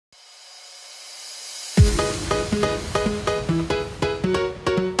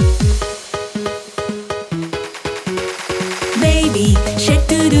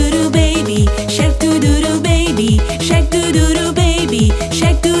doo doo doo baby,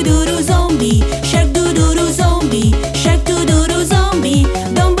 shake doo doo doo zombie, shake doo doo doo zombie, shake doo doo doo zombie.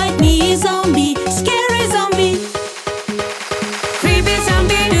 Don't bite me, zombie, scary zombie. Creepy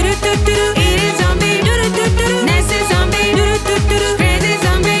zombie, doo doo doo doo. Eerie zombie, doo doo doo doo. Nasty zombie, doo doo doo doo. Crazy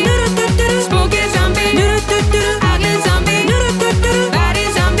zombie, doo doo doo doo. Spooky zombie, doo doo doo doo. Ugly zombie, doo doo doo doo. Baddie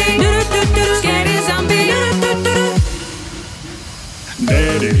zombie, doo doo doo doo. Scary zombie, doo doo doo doo.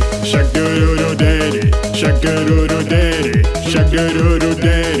 Daddy, shake doo doo doo daddy, shake doo doo doo daddy, shake doo doo doo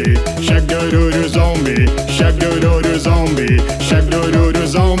daddy, shake doo doo doo zombie, shake doo doo doo zombie, shake doo doo doo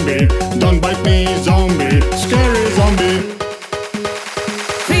zombie.